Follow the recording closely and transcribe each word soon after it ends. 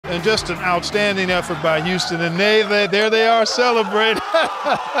And just an outstanding effort by Houston, and there they are celebrating.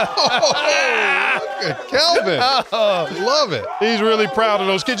 Oh, look at Kelvin. Love it. He's really proud of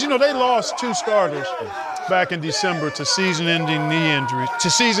those kids. You know, they lost 2 starters back in December to season-ending knee injuries,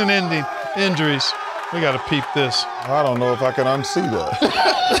 injuries. We got to peep this. I don't know if I can unsee that.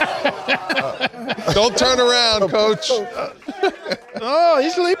 Don't turn around, Coach. Oh,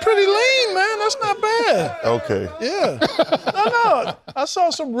 he's pretty lean, man. That's not bad. Okay. Yeah. No. I saw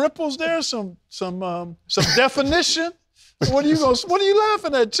some ripples there, some definition. What are you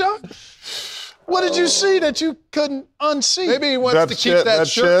laughing at, Chuck? What did you see that you couldn't unsee? Maybe he wants to keep that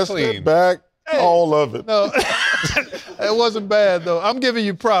shirt chest, clean. That back, all of it. No, it wasn't bad though. I'm giving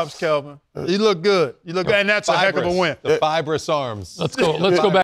you props, Kelvin. You look good. And that's a heck of a win. The fibrous arms. Let's go back.